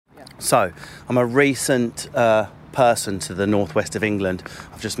So, I'm a recent person to the northwest of England.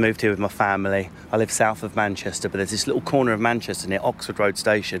 I've just moved here with my family. I live south of Manchester, but there's this little corner of Manchester near Oxford Road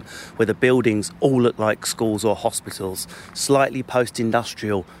Station where the buildings all look like schools or hospitals, slightly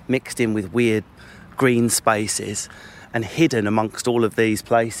post-industrial, mixed in with weird green spaces, and hidden amongst all of these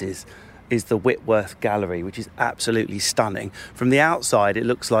places is the Whitworth Gallery, which is absolutely stunning. From the outside, it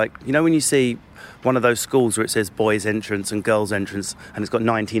looks like, you know when you see one of those schools where it says boys entrance and girls entrance and it's got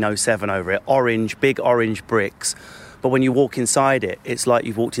 1907 over it, orange, big orange bricks. But when you walk inside it, it's like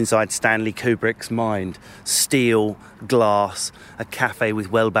you've walked inside Stanley Kubrick's mind. Steel, glass, a cafe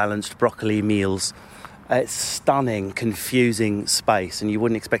with well-balanced broccoli meals. It's stunning, confusing space, and you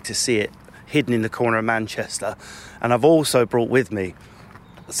wouldn't expect to see it hidden in the corner of Manchester. And I've also brought with me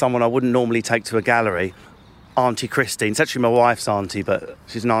someone I wouldn't normally take to a gallery, Auntie Christine. It's actually my wife's auntie, but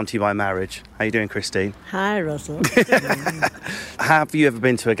she's an auntie by marriage. How you doing, Christine? Hi, Russell. Have you ever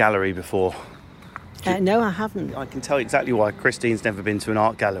been to a gallery before? No, I haven't. I can tell you exactly why Christine's never been to an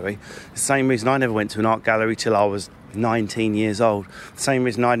art gallery. The same reason I never went to an art gallery till I was 19 years old. The same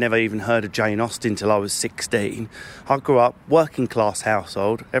reason I never even heard of Jane Austen till I was 16. I grew up working class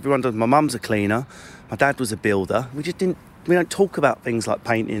household. Everyone does. My mum's a cleaner. My dad was a builder. We don't talk about things like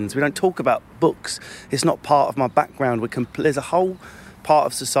paintings. We don't talk about books. It's not part of my background. There's a whole part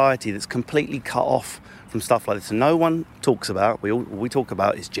of society that's completely cut off from stuff like this. And no one talks about. All we talk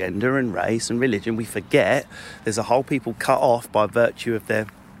about is gender and race and religion. We forget there's a whole people cut off by virtue of their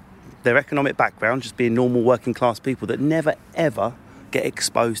economic background, just being normal working class people that never ever get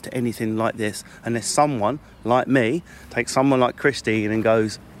exposed to anything like this unless someone like me takes someone like Christine and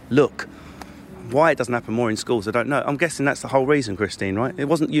goes, look. Why it doesn't happen more in schools, I don't know. I'm guessing that's the whole reason, Christine, right?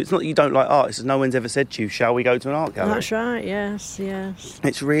 It's not that you don't like art, it's that no one's ever said to you, shall we go to an art gallery? That's right, yes.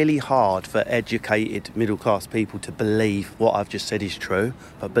 It's really hard for educated middle-class people to believe what I've just said is true,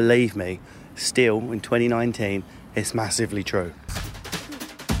 but believe me, still, in 2019, it's massively true.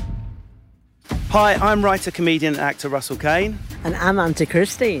 Hi, I'm writer, comedian and actor Russell Kane. And I'm Auntie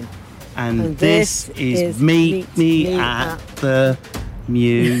Christine. And this is Meet Me at the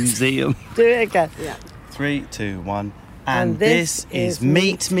Museum. Do it again. Yeah. 3, 2, 1. And this is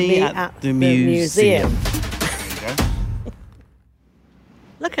Meet Me at the Museum. There you go.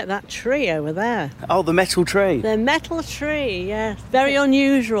 Look at that tree over there. Oh, the metal tree. The metal tree, yes. Very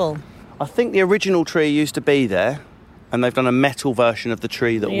unusual. I think the original tree used to be there, and they've done a metal version of the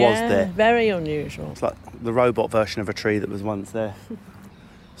tree that was there. Very unusual. It's like the robot version of a tree that was once there.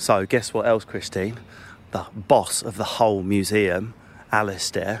 So, guess what else, Christine? The boss of the whole museum,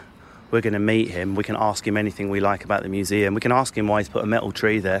 Alistair, we're going to meet him. We can ask him anything we like about the museum. We can ask him why he's put a metal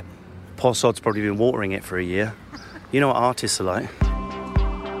tree there. Poor sod's probably been watering it for a year. You know what artists are like.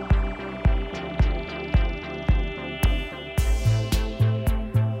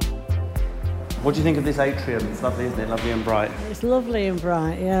 What do you think of this atrium? It's lovely, isn't it? Lovely and bright. It's lovely and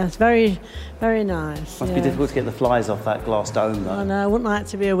bright, yeah. It's very, very nice. Must be difficult to get the flies off that glass dome, though. Oh, no, I wouldn't like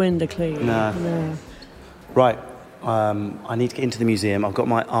to be a window cleaner. No. Right. I need to get into the museum. I've got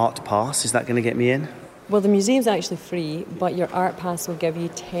my art pass. Is that going to get me in? Well, the museum's actually free, but your art pass will give you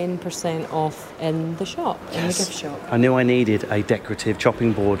 10% off in the shop, in the gift shop. I knew I needed a decorative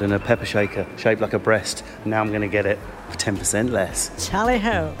chopping board and a pepper shaker shaped like a breast. Now I'm going to get it for 10% less.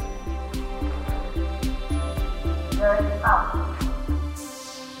 Tally-ho.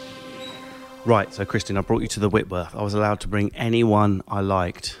 Right, so Christine, I brought you to the Whitworth. I was allowed to bring anyone I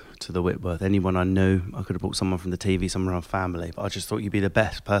liked to the Whitworth, anyone I knew. I could have brought someone from the TV, someone from family, but I just thought you'd be the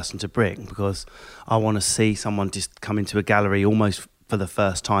best person to bring because I want to see someone just come into a gallery almost for the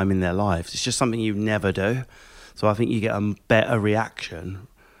first time in their lives. It's just something you never do. So I think you get a better reaction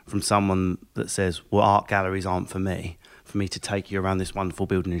from someone that says, well, art galleries aren't for me to take you around this wonderful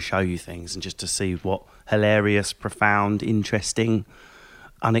building and show you things and just to see what hilarious, profound, interesting,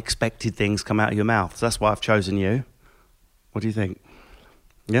 unexpected things come out of your mouth. So that's why I've chosen you. What do you think?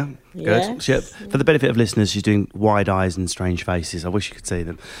 Yeah, good. Yes. For the benefit of listeners, she's doing wide eyes and strange faces. I wish you could see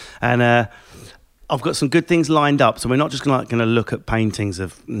them. And I've got some good things lined up. So we're not just going to look at paintings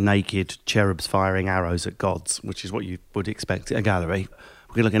of naked cherubs firing arrows at gods, which is what you would expect at a gallery.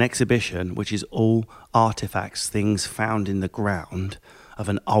 We're going to look at an exhibition, which is all artefacts, things found in the ground of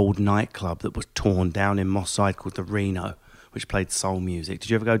an old nightclub that was torn down in Moss Side called the Reno, which played soul music. Did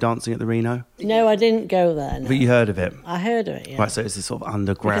you ever go dancing at the Reno? No, I didn't go there. No. But you heard of it? I heard of it, yeah. Right, so it's this sort of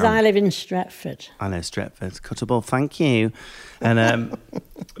underground. Because I live in Stretford. I know Stretford. Cuttable, thank you. And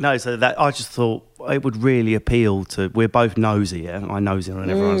no, so that I just thought it would really appeal to. We're both nosy, yeah. I nosy on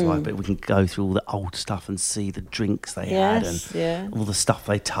everyone's life, but we can go through all the old stuff and see the drinks they had and all the stuff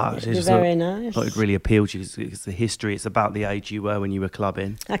they touched. It's very nice. It would really appeal to you. It's the history. It's about the age you were when you were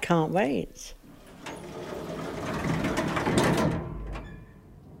clubbing. I can't wait.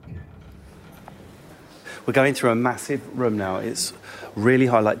 We're going through a massive room now. It's really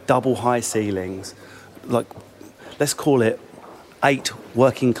high, like double high ceilings. Like, let's call it 8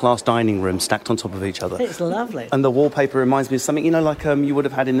 working class dining rooms stacked on top of each other. It's lovely. And the wallpaper reminds me of something, like you would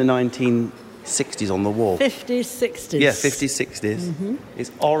have had in the 1960s on the wall. 50s, 60s. Yeah, 50s, 60s. Mm-hmm.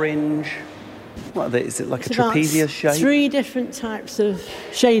 It's orange. What is it, like it's a trapezius shape? 3 different types of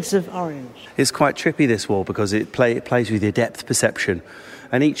shades of orange. It's quite trippy, this wall, because it plays with your depth perception.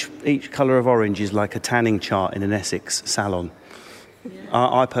 And each colour of orange is like a tanning chart in an Essex salon. Yeah.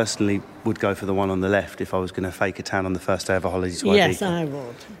 I personally would go for the one on the left if I was going to fake a tan on the first day of a holiday to Ibiza. Yes, I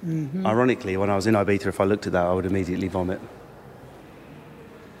would. Mm-hmm. Ironically, when I was in Ibiza, if I looked at that, I would immediately vomit.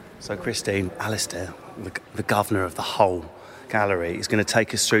 So Christine, Alistair, the governor of the whole gallery, is going to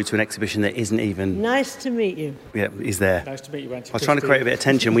take us through to an exhibition that isn't even... Nice to meet you. Yeah, he's there. Nice to meet you, Auntie. I was trying to create a bit of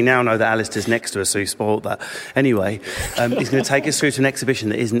tension. We now know that Alistair's next to us, so he spoiled that. Anyway, he's going to take us through to an exhibition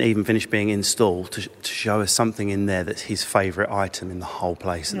that isn't even finished being installed to show us something in there that's his favourite item in the whole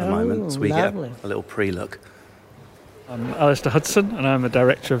place at the moment. So we lovely. get a little pre-look. I'm Alistair Hudson, and I'm the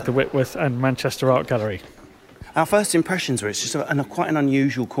director of the Whitworth and Manchester Art Gallery. Our first impressions are it's just quite an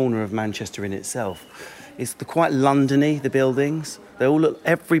unusual corner of Manchester in itself. It's quite London-y, the buildings. They all look.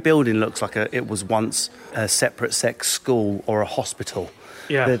 Every building looks like it was once a separate sex school or a hospital.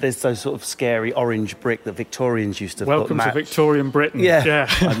 Yeah. There's those sort of scary orange brick that Victorians used to Welcome put to Victorian Britain. Yeah.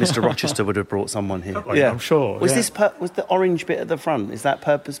 Mr. Rochester would have brought someone here. Oh, yeah, I'm sure. Was the orange bit at the front? Is that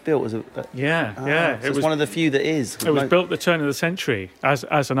purpose built? Yeah. So it was one of the few that is. It was built at the turn of the century as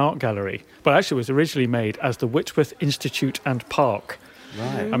an art gallery, but actually was originally made as the Whitworth Institute and Park.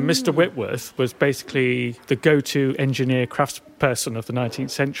 Right. And Mr. Whitworth was basically the go-to engineer craftsperson of the 19th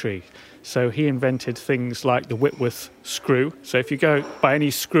century. So he invented things like the Whitworth screw. So if you go by any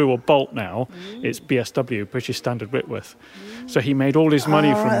screw or bolt now, it's BSW, British Standard Whitworth. So he made all his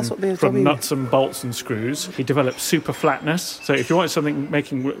money from nuts and bolts and screws. He developed super flatness. So if you wanted something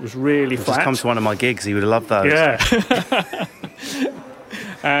that was really flat... Just come to one of my gigs, he would have loved those. Yeah.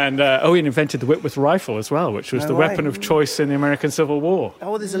 And he invented the Whitworth rifle as well, which was the weapon of choice in the American Civil War. Oh,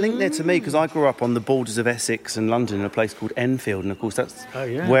 well, there's a link there to me, because I grew up on the borders of Essex and London in a place called Enfield, and of course that's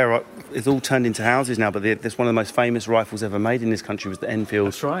where it's all turned into houses now, but there's one of the most famous rifles ever made in this country was the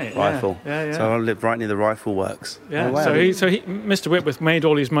Enfield rifle. Yeah. So I lived right near the rifle works. Yeah, Mr. Whitworth made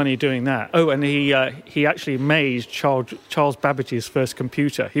all his money doing that. Oh, and he actually made Charles Babbage's first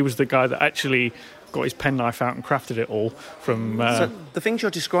computer. He was the guy that actually got his penknife out and crafted it all from... So the things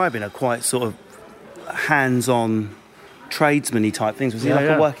you're describing are quite sort of hands-on, tradesman-y type things. Was he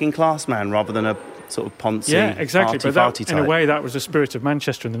a working class man rather than a sort of poncy, but type? In a way, that was the spirit of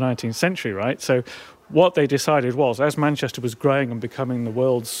Manchester in the 19th century, right? So what they decided was, as Manchester was growing and becoming the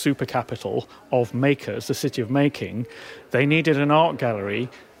world's super capital of makers, the city of making, they needed an art gallery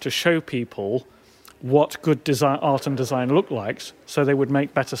to show people what good art and design looked like so they would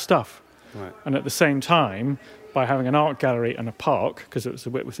make better stuff. Right. And at the same time, by having an art gallery and a park, because it was the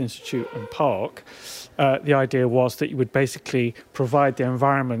Whitworth Institute and Park, the idea was that you would basically provide the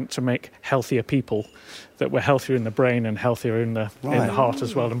environment to make healthier people that were healthier in the brain and healthier in the heart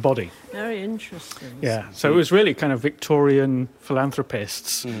as well and body. Very interesting. Yeah, so it was really kind of Victorian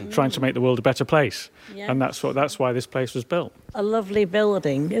philanthropists trying to make the world a better place. Yeah. And that's why this place was built. A lovely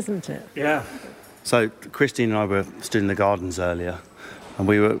building, isn't it? Yeah. So Christine and I were stood in the gardens earlier, and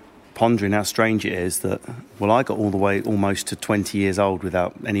we were pondering how strange it is that, I got all the way almost to 20 years old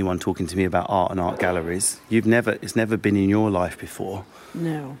without anyone talking to me about art and art galleries. It's never been in your life before.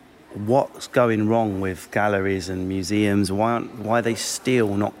 No. What's going wrong with galleries and museums? Why are they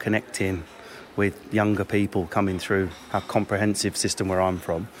still not connecting with younger people coming through our comprehensive system where I'm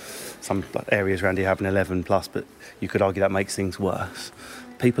from? Some areas around here have an 11 plus, but you could argue that makes things worse.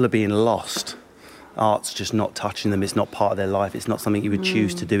 People are being lost. Art's just not touching them. It's not part of their life. It's not something you would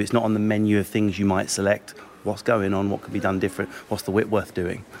choose to do. It's not on the menu of things you might select. What's going on? What could be done different? What's the Whitworth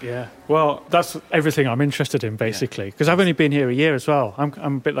doing? Yeah. Well, that's everything I'm interested in, basically, because I've only been here a year as well.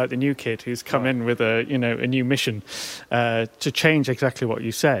 I'm a bit like the new kid who's come in with a new mission to change exactly what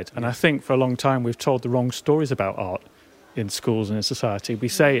you said. And I think for a long time we've told the wrong stories about art in schools and in society. We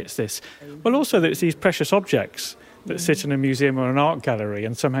say it's this, well, also that it's these precious objects that sit in a museum or an art gallery,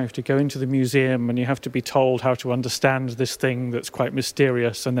 and somehow you have to go into the museum and you have to be told how to understand this thing that's quite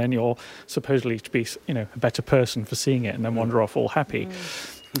mysterious, and then you're supposedly to be, a better person for seeing it and then wander off all happy.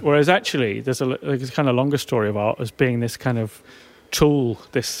 Whereas actually, there's a kind of longer story of art as being this kind of tool,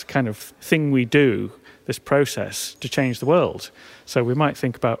 this kind of thing we do, this process to change the world. So we might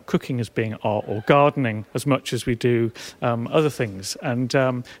think about cooking as being art, or gardening as much as we do other things. And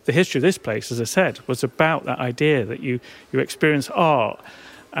the history of this place, as I said, was about that idea that you experience art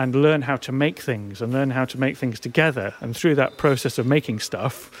and learn how to make things and learn how to make things together. And through that process of making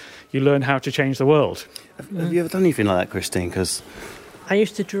stuff, you learn how to change the world. Have you ever done anything like that, Christine? Because I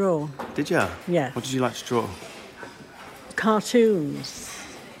used to draw. did you? Yeah. What did you like to draw? Cartoons.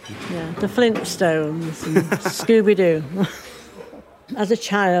 Yeah, the Flintstones and Scooby-Doo. As a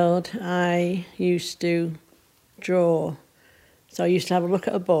child, I used to draw. So I used to have a look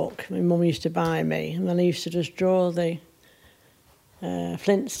at a book my mum used to buy me, and then I used to just draw the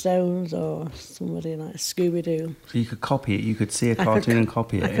Flintstones or somebody like Scooby-Doo. So you could copy it, you could see a cartoon and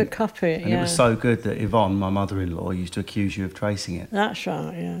copy it. I could copy it, and it was so good that Yvonne, my mother-in-law, used to accuse you of tracing it. That's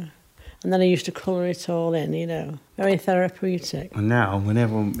right, yeah. And then I used to colour it all in, very therapeutic. And now,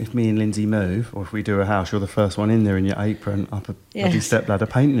 if me and Lindsay move, or if we do a house, you're the first one in there in your apron, up a bloody stepladder,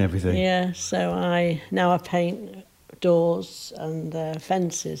 painting everything. Yeah, so I paint doors and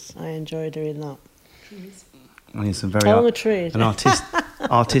fences. I enjoy doing that. And it's some very the trees. an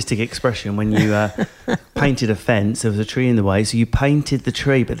artistic expression. When you painted a fence, there was a tree in the way, so you painted the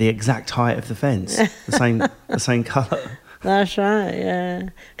tree, but the exact height of the fence, the same colour. That's right, yeah.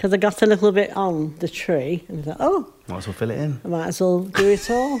 Because I got a little bit on the tree and I thought, Might as well fill it in. I might as well do it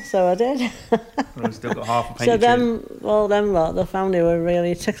all. So I did. I've still got half a painted So tree. the family were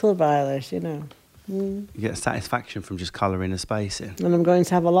really tickled by this, You get satisfaction from just colouring a space in. And I'm going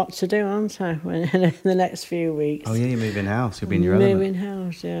to have a lot to do, aren't I, in the next few weeks. Oh yeah, you're moving house, you'll be in your element. Moving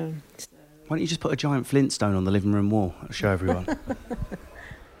house, yeah. Why don't you just put a giant Flintstone on the living room wall? I'll show everyone.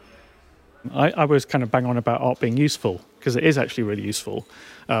 I was kind of bang on about art being useful, because it is actually really useful,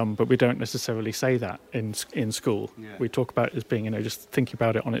 but we don't necessarily say that in school. Yeah. We talk about it as being, just thinking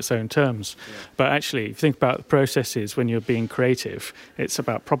about it on its own terms. Yeah. But actually, if you think about the processes when you're being creative, it's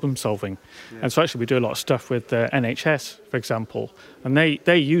about problem solving. Yeah. And so actually we do a lot of stuff with the NHS, for example, and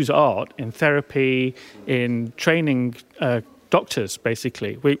they use art in therapy, in training doctors,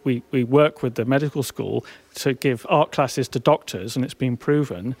 basically. We work with the medical school to give art classes to doctors, and it's been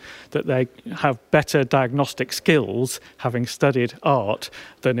proven that they have better diagnostic skills having studied art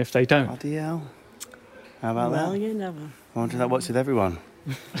than if they don't. Bloody hell. How about that? Well, you never. I wonder if that works with everyone.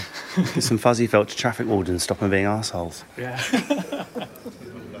 Get some fuzzy felt to traffic wardens, stop them being arseholes. Yeah.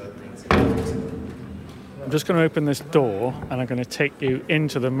 I'm just going to open this door and I'm going to take you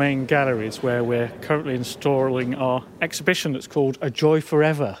into the main galleries where we're currently installing our exhibition that's called A Joy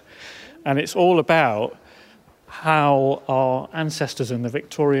Forever. And it's all about how our ancestors in the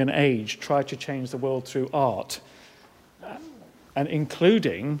Victorian age tried to change the world through art. And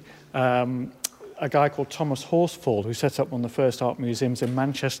including a guy called Thomas Horsfall, who set up one of the first art museums in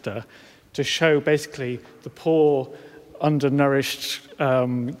Manchester to show basically the poor, undernourished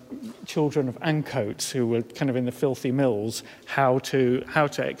children of Ancoats who were kind of in the filthy mills how to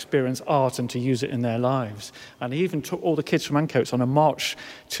experience art and to use it in their lives. And he even took all the kids from Ancoats on a march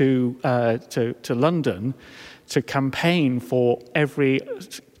to London to campaign for every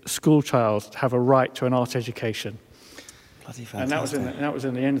school child to have a right to an art education. Bloody fantastic. And that was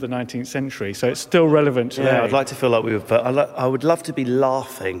in the end of the 19th century, so it's still relevant today. Yeah, I'd like to feel like we were, but I would love to be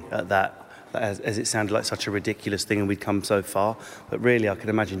laughing at that. As it sounded like such a ridiculous thing and we'd come so far. But really, I could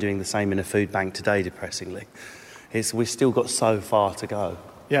imagine doing the same in a food bank today, depressingly. We've still got so far to go.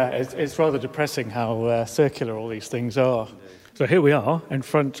 Yeah, it's rather depressing how circular all these things are. So here we are in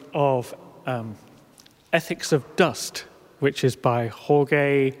front of Ethics of Dust, which is by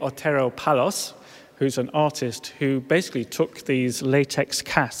Jorge Otero Palos, who's an artist who basically took these latex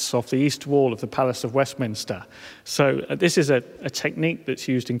casts off the east wall of the Palace of Westminster. So this is a technique that's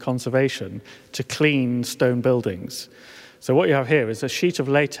used in conservation to clean stone buildings. So what you have here is a sheet of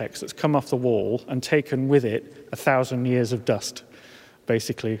latex that's come off the wall and taken with it 1,000 years of dust,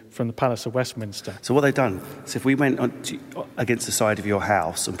 basically, from the Palace of Westminster. So what they've done, so if we went against the side of your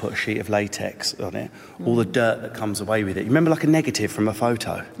house and put a sheet of latex on it, all the dirt that comes away with it, you remember like a negative from a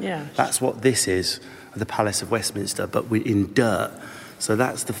photo? Yeah. That's what this is, the Palace of Westminster, but in dirt. So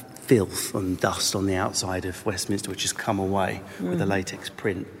that's the filth and dust on the outside of Westminster, which has come away with the latex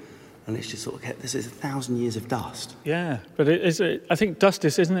print. And it's just sort of kept, this is 1,000 years of dust. Yeah, but I think dust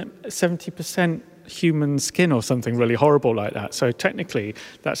is, isn't it, 70% human skin or something really horrible like that. So technically,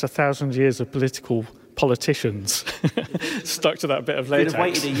 that's 1,000 years of politicians stuck to that bit of latex. If he'd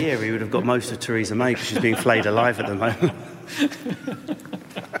have waited a year, he would have got most of Theresa May because she's being flayed alive at the moment.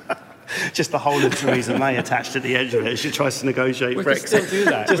 Just the whole of Theresa May attached at the edge of it as she tries to negotiate We Brexit. can still do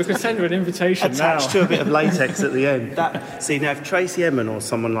that. We can send her an invitation now. Attached to a bit of latex at the end. See, now if Tracy Emin or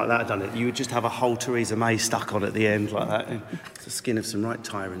someone like that had done it, you would just have a whole Theresa May stuck on at the end like that. It's the skin of some right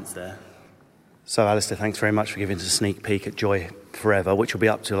tyrants there. So, Alistair, thanks very much for giving us a sneak peek at Joy Forever, which will be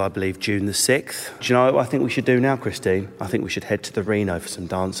up till, I believe, June the 6th. Do you know what I think we should do now, Christine? I think we should head to the Reno for some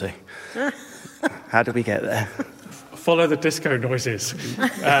dancing. How do we get there? Follow the disco noises.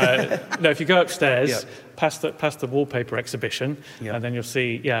 No, if you go upstairs, past the wallpaper exhibition, and then you'll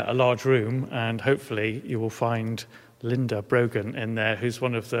see, a large room, and hopefully you will find Linda Brogan in there, who's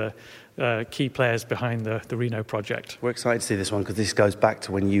one of the key players behind the Reno project. We're excited to see this one because this goes back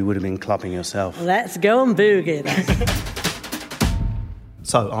to when you would have been clubbing yourself. Let's go and boogie then.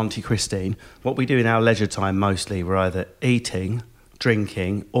 So, Auntie Christine, what we do in our leisure time mostly, we're either eating,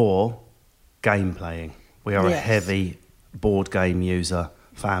 drinking, or game playing. We are a heavy board game user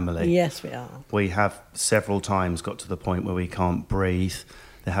family. Yes, we are. We have several times got to the point where we can't breathe.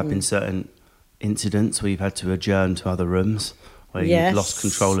 There have been certain incidents where you've had to adjourn to other rooms, where you've lost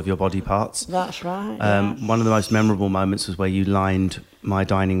control of your body parts. That's right. One of the most memorable moments was where you lined my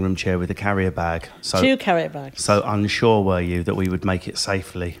dining room chair with a carrier bag. So, 2 carrier bags. So unsure were you that we would make it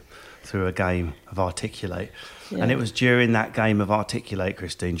safely through a game of Articulate. Yeah. And it was during that game of Articulate,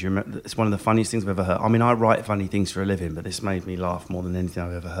 Christine, do you remember? It's one of the funniest things I've ever heard. I mean, I write funny things for a living, but this made me laugh more than anything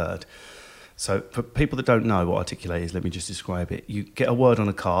I've ever heard. So for people that don't know what Articulate is, let me just describe it. You get a word on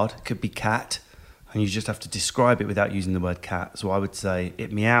a card, it could be cat, and you just have to describe it without using the word cat. So I would say,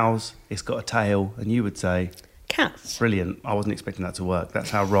 it meows, it's got a tail, and you would say... Cats. Brilliant. I wasn't expecting that to work.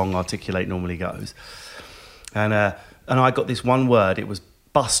 That's how wrong Articulate normally goes. And I got this one word, it was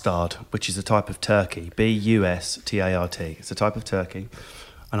bustard, which is a type of turkey, B-U-S-T-A-R-T. It's a type of turkey.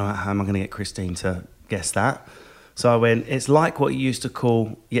 And how am I going to get Christine to guess that? So I went, it's like what you used to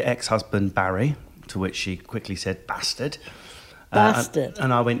call your ex-husband Barry, to which she quickly said, bastard. Bastard.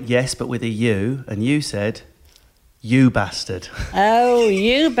 And I went, yes, but with a U. And you said, you bastard. Oh,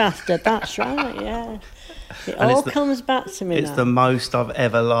 you bastard. That's right, yeah. It all comes back to me now. It's the most I've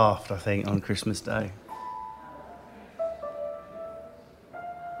ever laughed, I think, on Christmas Day.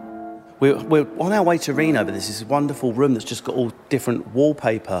 We're on our way to Reno, but there's this wonderful room that's just got all different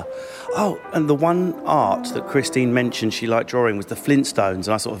wallpaper. Oh, and the one art that Christine mentioned she liked drawing was the Flintstones, and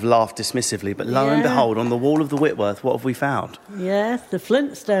I sort of laughed dismissively. But lo and behold, on the wall of the Whitworth, what have we found? Yes, the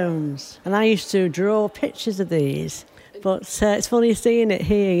Flintstones. And I used to draw pictures of these. But it's funny seeing it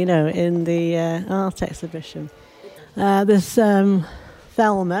here, you know, in the art exhibition. There's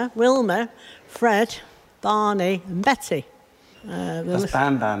Thelma, Wilma, Fred, Barney and Betty. That's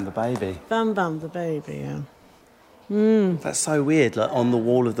Bam Bam the baby. Bam Bam the baby, yeah. That's so weird. Like, on the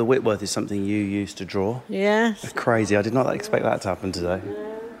wall of the Whitworth is something you used to draw. Yes. That's crazy. I did not expect that to happen today.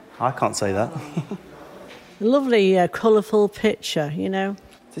 I can't say that. A lovely, colourful picture, you know.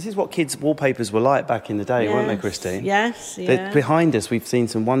 This is what kids' wallpapers were like back in the day, weren't they, Christine? Yes, yeah. Behind us, we've seen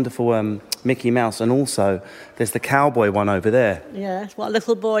some wonderful Mickey Mouse, and also there's the cowboy one over there. Yes, what a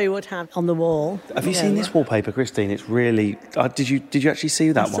little boy would have on the wall. Have you seen this wallpaper, Christine? It's really... did you actually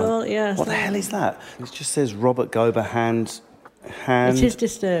see that one? Yes. What the hell is that? It just says Robert Gober, hand... It is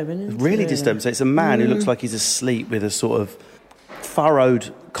disturbing, isn't it? Really disturbing. So it's a man who looks like he's asleep with a sort of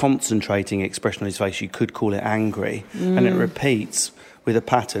furrowed, concentrating expression on his face. You could call it angry. And it repeats... with a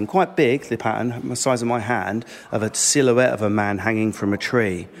pattern, quite big, the pattern, the size of my hand, of a silhouette of a man hanging from a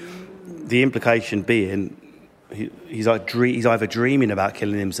tree. The implication being he's either dreaming about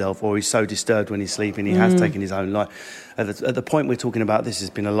killing himself or he's so disturbed when he's sleeping he has taken his own life. At the point we're talking about this, there's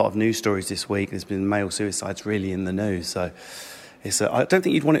been a lot of news stories this week. There's been male suicides really in the news. So I don't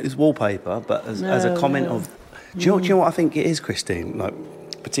think you'd want it as wallpaper, but as a comment of... Do you know what I think it is, Christine? Like,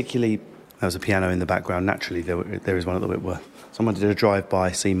 particularly... There was a piano in the background. Naturally, there is one at the Whitworth. Someone did a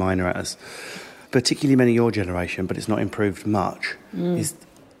drive-by C minor at us. Particularly men of your generation, but it's not improved much.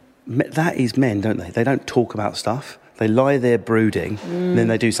 That is men, don't they? They don't talk about stuff. They lie there brooding, and then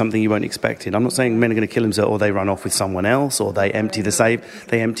they do something you weren't expecting. I'm not saying men are going to kill themselves, or they run off with someone else, or they empty the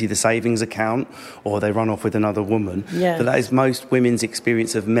savings account, or they run off with another woman. Yes. But that is most women's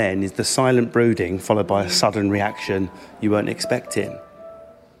experience of men, is the silent brooding followed by a sudden reaction you weren't expecting.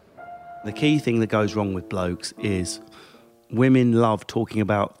 The key thing that goes wrong with blokes is women love talking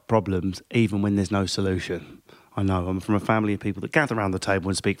about problems even when there's no solution. I know, I'm from a family of people that gather around the table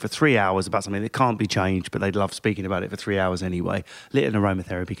and speak for 3 hours about something that can't be changed, but they'd love speaking about it for 3 hours anyway. Lit an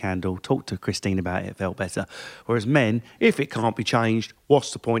aromatherapy candle, talked to Christine about it, it felt better. Whereas men, if it can't be changed,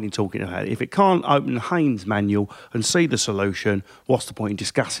 what's the point in talking about it? If it can't open Haynes' manual and see the solution, what's the point in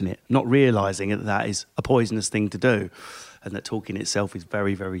discussing it? Not realising that is a poisonous thing to do. and that talking itself is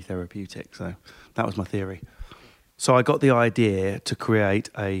very, very therapeutic. So that was my theory. So I got the idea to create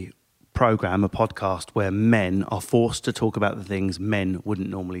a program, a podcast, where men are forced to talk about the things men wouldn't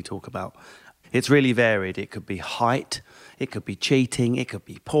normally talk about. It's really varied. It could be height, it could be cheating, it could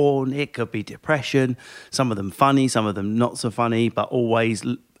be porn, it could be depression, some of them funny, some of them not so funny, but always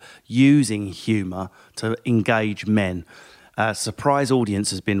using humour to engage men. Surprise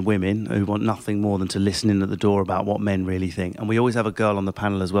audience has been women who want nothing more than to listen in at the door about what men really think. And we always have a girl on the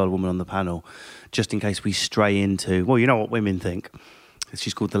panel as well, a woman on the panel, just in case we stray into, well, you know what women think.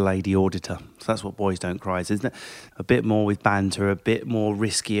 She's called the lady auditor. So that's what Boys Don't Cry is, isn't it? A bit more with banter, a bit more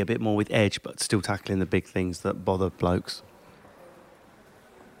risky, a bit more with edge, but still tackling the big things that bother blokes.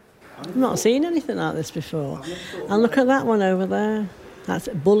 I've not seen anything like this before. And look at that one over there. That's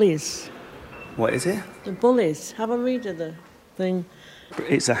Bullies. What is it? The Bullies. Have a read of the thing.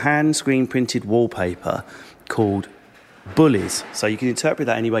 It's a hand screen printed wallpaper called Bullies. So you can interpret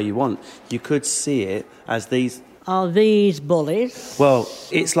that any way you want. You could see it as these... Are these bullies? Well,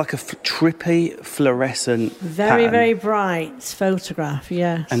 it's like a trippy fluorescent Very, pattern. very bright photograph,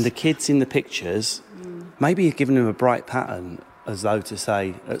 yes. And the kids in the pictures, maybe you're giving them a bright pattern as though to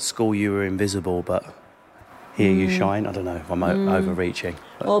say, at school you were invisible, but here you shine. I don't know if I'm overreaching.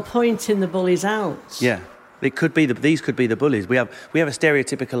 But or pointing the bullies out. yeah, it could be these could be the bullies. We have a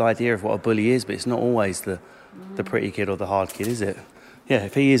stereotypical idea of what a bully is, but it's not always the pretty kid or the hard kid, is it? Yeah,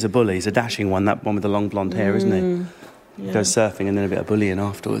 if he is a bully, he's a dashing one, that one with the long blonde hair, isn't he? He goes surfing and then a bit of bullying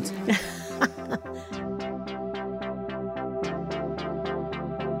afterwards.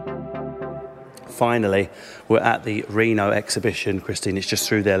 Finally, we're at the Reno exhibition, Christine. It's just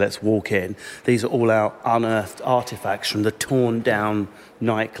through there. Let's walk in. These are all our unearthed artefacts from the torn-down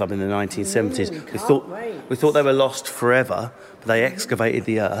nightclub in the 1970s. We thought they were lost forever, but they excavated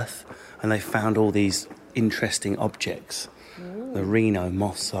the earth and they found all these interesting objects. The Reno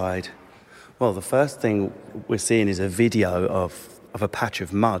Moss Side. Well, the first thing we're seeing is a video of a patch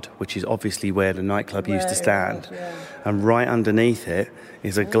of mud, which is obviously where the nightclub used to stand. And right underneath it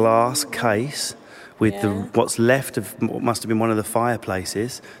is a glass case with what's left of what must have been one of the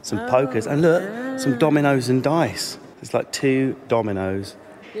fireplaces, some pokers, and look, some dominoes and dice. There's like 2 dominoes.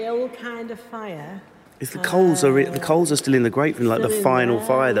 The old kind of fire. The coals are still in the grate from like the final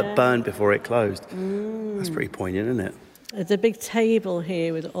fire that burned before it closed. That's pretty poignant, isn't it? There's a big table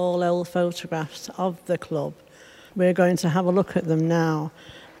here with all old photographs of the club. We're going to have a look at them now.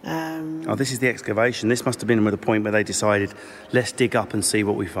 This is the excavation. This must have been at the point where they decided, let's dig up and see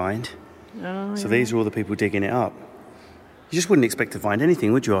what we find. So these are all the people digging it up. You just wouldn't expect to find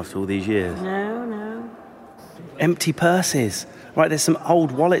anything, would you, after all these years? No. Empty purses. Right, there's some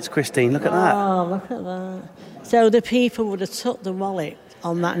old wallets, Christine. Look at that. Oh, look at that. So the people would have took the wallet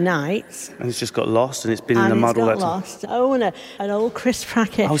on that night. And it's just got lost and it's been in the mud all that time. Lost. Oh, and an old crisp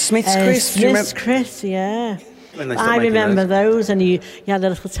packet. Oh, Smith's Crisp. Smith's Crisp, yeah. When they stopped I making remember those, and you had a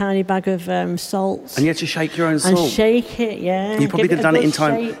little tiny bag of salt. And you had to shake your own salt. And shake it, yeah. You probably could have done it in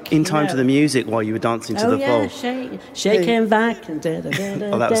time to the music. music while you were dancing to the fall. fall. Shaking back. And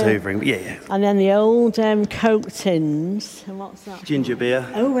that was hoovering, but yeah. And then the old Coke tins. And what's that? Ginger beer.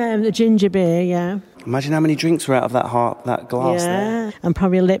 Oh, the ginger beer, yeah. Imagine how many drinks were out of that glass there. And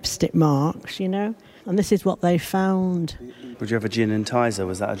probably lipstick marks, you know. And this is what they found. Would you have a gin and tizer?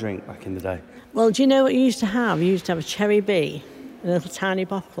 Was that a drink back in the day? Well, do you know what you used to have? You used to have a Cherry B, a little tiny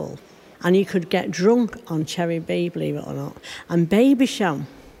bottle. And you could get drunk on Cherry B, believe it or not. And Babycham.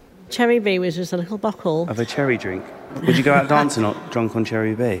 Cherry B was just a little bottle. Of a cherry drink? Would you go out dancing drunk on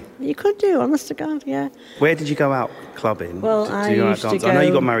Cherry B? You could do, honest to God, yeah. Where did you go out clubbing? Well, I used to go... I know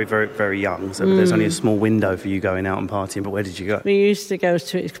you got married very, very young, so there's only a small window for you going out and partying, but where did you go? We used to go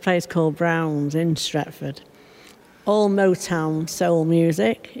to a place called Brown's in Stretford. All Motown soul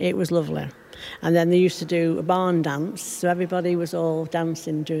music. It was lovely. And then they used to do a barn dance, so everybody was all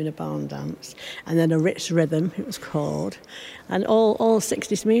dancing during a barn dance. And then a Ritz Rhythm, it was called, and all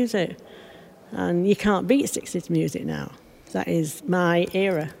 60s music. And you can't beat 60s music now. That is my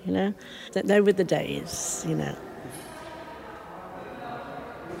era, you know. They were the days, you know.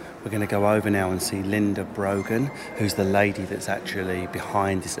 We're going to go over now and see Linda Brogan, who's the lady that's actually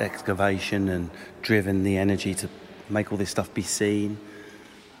behind this excavation and driven the energy to make all this stuff be seen.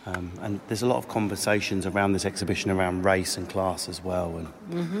 And there's a lot of conversations around this exhibition around race and class as well.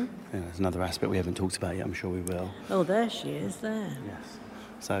 And there's another aspect we haven't talked about yet. I'm sure we will. Oh, there she is, there. Yes.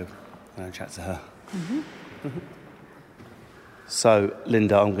 So I'm going to chat to her. So,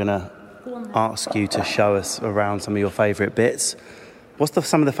 Linda, I'm going to ask you to show us around some of your favourite bits. What's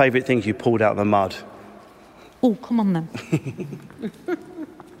some of the favourite things you pulled out of the mud? Oh, come on then.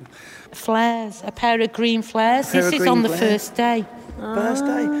 flares, a pair of green flares. pair This of is green on the flares? first day. First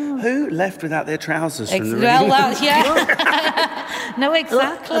day. Who left without their trousers from the Well, Reno? yeah. No,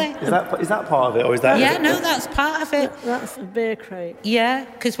 exactly. Is that part of it, or is that? Yeah, no, that's part of it. That's a beer crate. Yeah,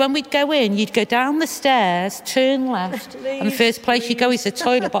 because when we'd go in, you'd go down the stairs, turn left, and the first place you go is the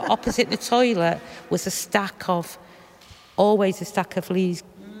toilet, but opposite the toilet was always a stack of Lee's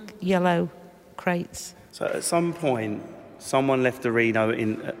yellow crates. So at some point, someone left the Reno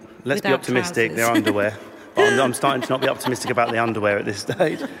in. Let's be Without optimistic. trousers. Their underwear. But I'm starting to not be optimistic about the underwear at this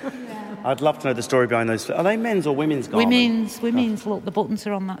stage. I'd love to know the story behind those. Are they men's or women's garments? Women's. Look, the buttons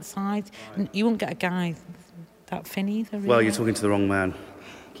are on that side. And you won't get a guy that thin either. Really. Well, you're talking to the wrong man.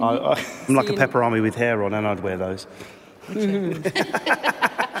 I'm like a pepperami with hair on, and I'd wear those. You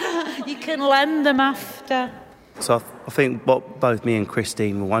can lend them after. So I think what both me and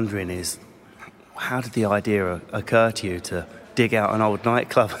Christine were wondering is, how did the idea occur to you to dig out an old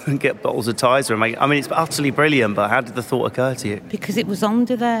nightclub and get bottles of Tizer and make? I mean, it's utterly brilliant, but how did the thought occur to you? Because it was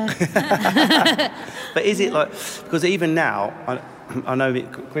under there. But is it like, because even now, I know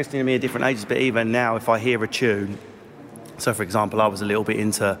that Christine and me are different ages, but even now, if I hear a tune, so for example, I was a little bit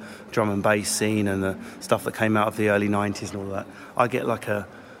into drum and bass scene and the stuff that came out of the early 90s and all that, I get like a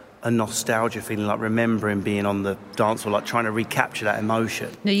nostalgia feeling, like remembering being on the dance floor, like trying to recapture that emotion.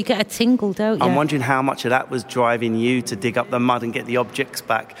 No, you get a tingle, don't you? I'm wondering how much of that was driving you to dig up the mud and get the objects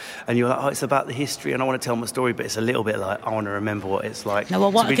back. And you're like, oh, it's about the history and I want to tell my story, but it's a little bit like, I want to remember what it's like No,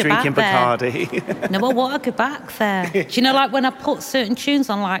 well, what to be I get drinking back Bacardi. No, well, what I go back there. Do you know, like when I put certain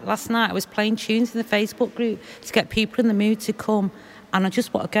tunes on, like last night, I was playing tunes in the Facebook group to get people in the mood to come, and I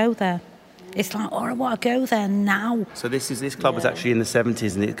just want to go there. It's like, oh, I want to go there now. So this club was actually in the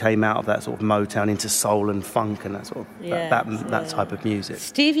 70s, and it came out of that sort of Motown into soul and funk and that sort of that type of music.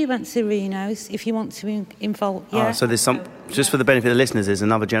 Steve, you went to Reno's. If you want to involve, yeah. So there's some, just for the benefit of the listeners, there's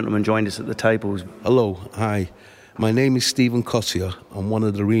another gentleman joined us at the tables. Hello, hi. My name is Stephen Cossier. I'm one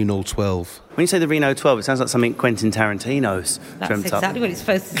of the Reno 12. When you say the Reno 12, it sounds like something Quentin Tarantino's That's dreamt up. exactly what it's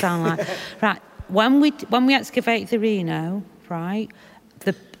supposed to sound like. Right, when we excavated the Reno, right,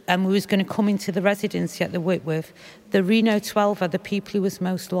 and we was going to come into the residency at the Whitworth, the Reno 12 are the people who was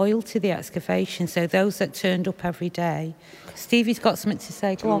most loyal to the excavation, so those that turned up every day. Stevie's got something to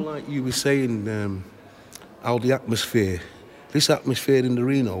say, go on. Like you were saying, how the atmosphere, this atmosphere in the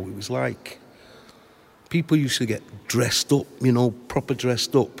Reno, it was like people used to get dressed up, proper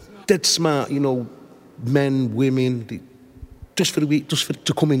dressed up. Dead smart, men, women, just for the week,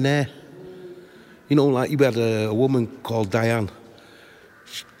 to come in there. Like you had a woman called Diane,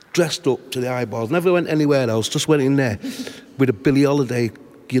 dressed up to the eyeballs, never went anywhere else, just went in there with a Billie Holiday,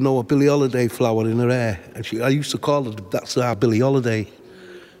 a Billie Holiday flower in her hair. And I used to call her, that's our Billie Holiday.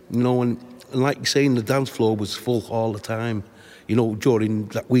 And like you say, the dance floor was full all the time, during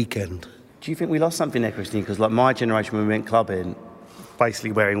that weekend. Do you think we lost something there, Christine? Because like my generation, when we went clubbing,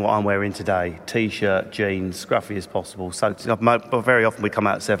 basically wearing what I'm wearing today, T-shirt, jeans, scruffy as possible. So very often we come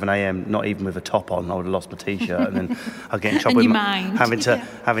out at 7 a.m, not even with a top on. I would have lost my T-shirt, and then I'd get in trouble with having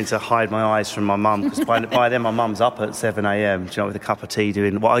to hide my eyes from my mum, because by then my mum's up at 7 a.m, with a cup of tea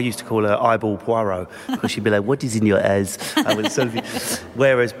doing what I used to call her eyeball Poirot, because she'd be like, "What is in your eyes?"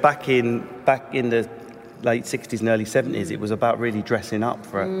 Whereas back in the late 60s and early 70s, it was about really dressing up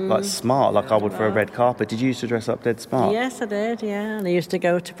for like smart, like I would for a red carpet. Did you used to dress up dead smart? Yes, I did, yeah. And I used to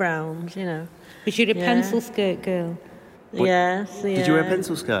go to Brown's, Was you a pencil skirt girl? Yes, yeah. Did you wear a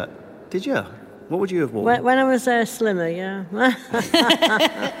pencil skirt? Did you? What would you have worn? When I was slimmer, yeah.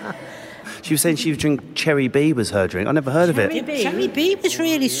 She was saying she was drinking Cherry B was her drink. I never heard of it. Cherry B was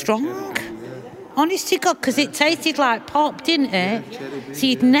really strong. Honest to God, because it tasted like pop, didn't it? So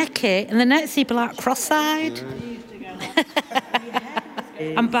you'd neck it, and the next you'd be like cross-eyed.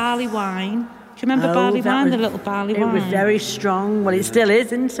 And barley wine. Do you remember barley wine, the little barley wine? It was very strong. Well, it still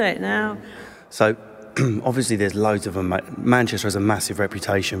is, isn't it, now? So, obviously there's loads of them. Manchester has a massive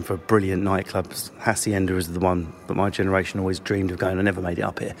reputation for brilliant nightclubs. Hacienda is the one that my generation always dreamed of going. I never made it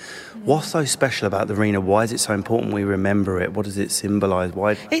up here. What's so special about the Reno? Why is it so important we remember it? What does it symbolise?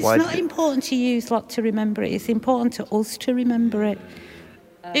 It's not important to you lot to remember it. It's important to us to remember it.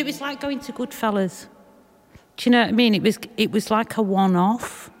 It was like going to Goodfellas. Do you know what I mean? It was like a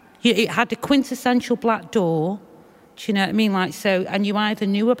one-off. It had a quintessential black door. Do you know what I mean? Like so, and you either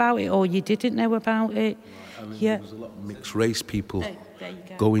knew about it or you didn't know about it. There was a lot of mixed race people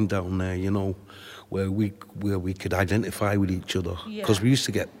going down there, where we could identify with each other. Because we used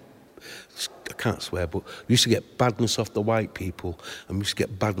to get, I can't swear, but we used to get badness off the white people, and we used to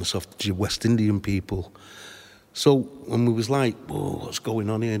get badness off the West Indian people. So when we was like, whoa, what's going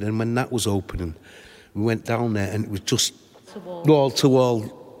on here? And then when that was opening, we went down there, and it was just wall to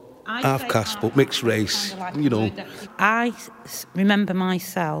wall half caste, but mixed race, you know. I remember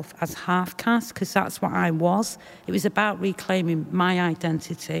myself as half caste because that's what I was. It was about reclaiming my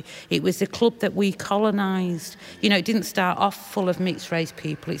identity. It was a club that we colonised. You know, it didn't start off full of mixed race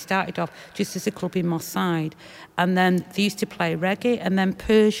people. It started off just as a club in Moss Side. And then they used to play reggae and then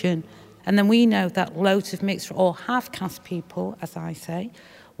Persian. And then we know that loads of mixed or half caste people, as I say,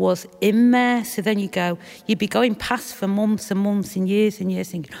 was in there. So then you'd be going past for months and months and years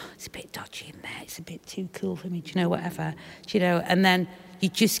thinking, oh, it's a bit dodgy in there, it's a bit too cool for me, do you know, whatever. Do you know, and then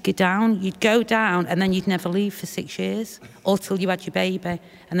you'd just go down and then you'd never leave for 6 years or till you had your baby.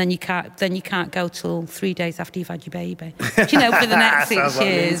 And then you can't go till 3 days after you've had your baby. Do you know, for the next 6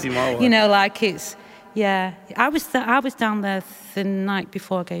 years. You know, like it's, yeah. I was down there the night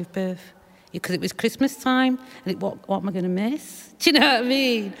before I gave birth. Because it was Christmas time, and what am I going to miss? Do you know what I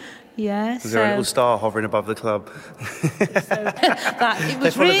mean? Yeah. Was there a little star hovering above the club? It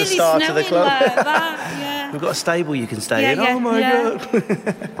was really the star snowing to the club. like that, yeah. We've got a stable you can stay in. Yeah, oh my yeah.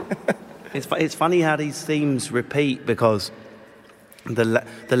 God. It's funny how these themes repeat because the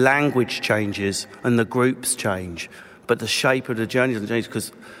language changes and the groups change, but the shape of the journey doesn't change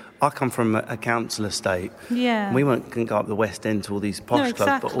because I come from a council estate. Yeah. We couldn't go up the West End to all these posh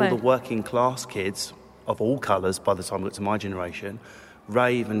clubs, but all the working class kids of all colours, by the time I got to my generation,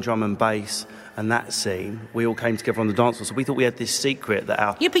 rave and drum and bass and that scene, we all came together on the dance floor. So we thought we had this secret that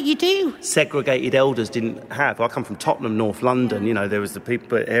our but you do. segregated elders didn't have. I come from Tottenham, North London. You know, there was the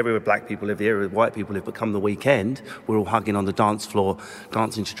area where black people live, the area where white people live. But come the weekend, we're all hugging on the dance floor,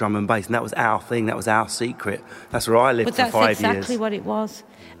 dancing to drum and bass. And that was our thing. That was our secret. That's where I lived for 5 years. But that's exactly what it was.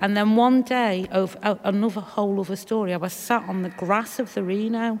 And then one day, another whole other story, I was sat on the grass of the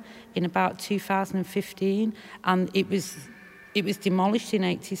Reno in about 2015, and it was demolished in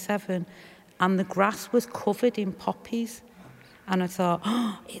 87, and the grass was covered in poppies. And I thought,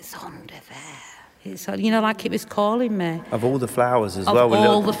 oh, it's under there. It's, you know, like it was calling me. Of all the flowers as of well.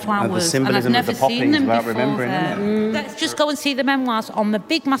 All the flowers. The symbolism and I've never of the poppies seen them without before remembering, there. isn't it? Let's just go and see the memoirs on the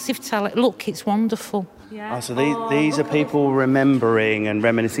big massive tele. Look, it's wonderful. Yeah. So these are people remembering and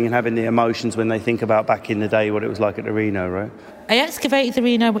reminiscing and having the emotions when they think about back in the day what it was like at the Reno, right? I excavated the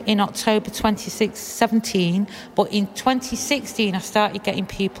Reno in October 2017, but in 2016 I started getting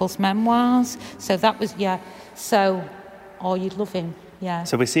people's memoirs. So that was, So, you'd love him, yeah.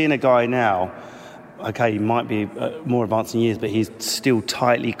 So we're seeing a guy now, okay, he might be more advanced in years, but he's still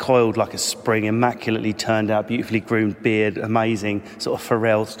tightly coiled like a spring, immaculately turned out, beautifully groomed beard, amazing sort of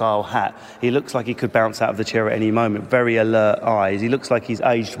Pharrell-style hat. He looks like he could bounce out of the chair at any moment, very alert eyes. He looks like he's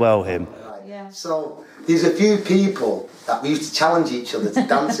aged well, him. Yeah. So there's a few people that we used to challenge each other to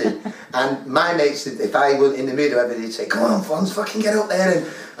dancing, and my mates, if I were in the mood, they'd say, come on, Fonz, fucking get up there, and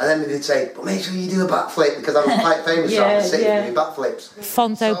then they'd say, but make sure you do a backflip, because I was quite famous on the city for doing backflips.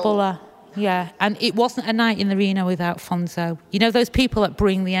 Fonzo Buller. Yeah, and it wasn't a night in the Reno without Fonzo. You know, those people that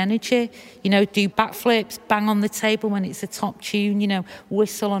bring the energy, you know, do backflips, bang on the table when it's a top tune, you know,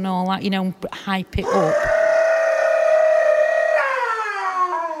 whistle and all that, you know, hype it up.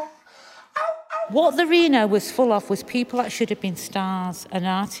 What the Reno was full of was people that should have been stars and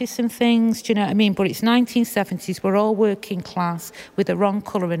artists and things, do you know what I mean? But it's 1970s, we're all working class with the wrong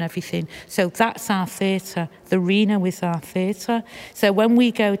colour and everything. So that's our theatre. The Reno is our theatre. So when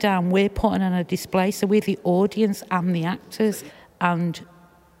we go down, we're putting on a display. So we're the audience and the actors. And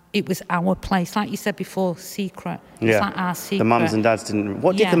it was our place. Like you said before, secret. It's like our secret. The mums and dads didn't...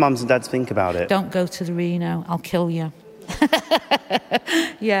 What did the mums and dads think about it? Don't go to the Reno, I'll kill you.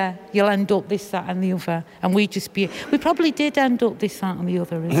 Yeah, you'll end up this, that and the other. And we probably did end up this, that and the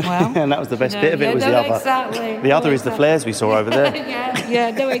other as well. And that was the best bit of it, was the other. Exactly. The other is the flares we saw over there.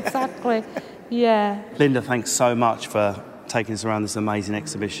 No, exactly. Yeah. Linda, thanks so much for taking us around this amazing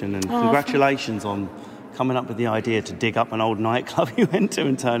exhibition, and congratulations on coming up with the idea to dig up an old nightclub you went to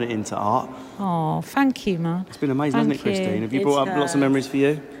and turn it into art. Oh, thank you, man. It's been amazing, hasn't it, Christine? Have you brought up lots of memories for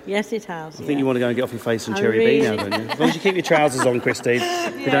you? Yes, it has. I think you want to go and get off your face some Cherry B now, don't you? As long as you keep your trousers on, Christine.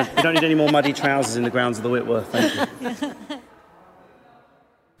 We don't need any more muddy trousers in the grounds of the Whitworth, thank you.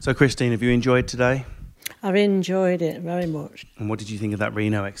 So, Christine, have you enjoyed today? I've enjoyed it very much. And what did you think of that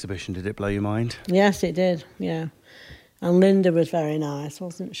Reno exhibition? Did it blow your mind? Yes, it did, yeah. And Linda was very nice,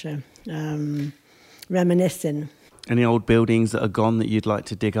 wasn't she? Reminiscing. Any old buildings that are gone that you'd like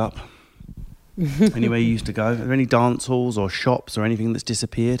to dig up? Anywhere you used to go? Are there any dance halls or shops or anything that's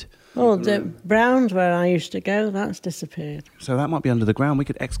disappeared? Oh, the Browns where I used to go, that's disappeared. So that might be under the ground. We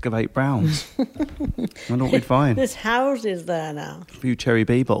could excavate Browns. I wonder what we'd find. There's houses there now. A few Cherry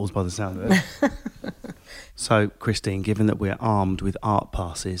B bottles by the sound of it. So, Christine, given that we're armed with art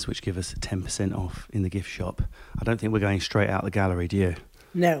passes, which give us 10% off in the gift shop, I don't think we're going straight out the gallery, do you?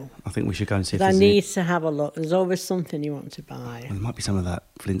 No. I think we should go and see if I there's need to have a look. There's always something you want to buy. There might be some of that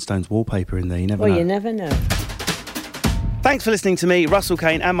Flintstones wallpaper in there. You never Well, know. you never know. Thanks for listening to me, Russell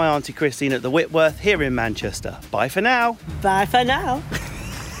Kane, and my Auntie Christine at the Whitworth here in Manchester. Bye for now. Bye for now.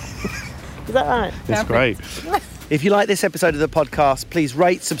 Is that right? That's great. If you like this episode of the podcast, please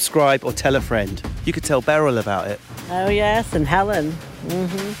rate, subscribe, or tell a friend. You could tell Beryl about it. Oh, yes, and Helen.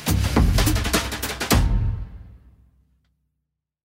 Mm-hmm.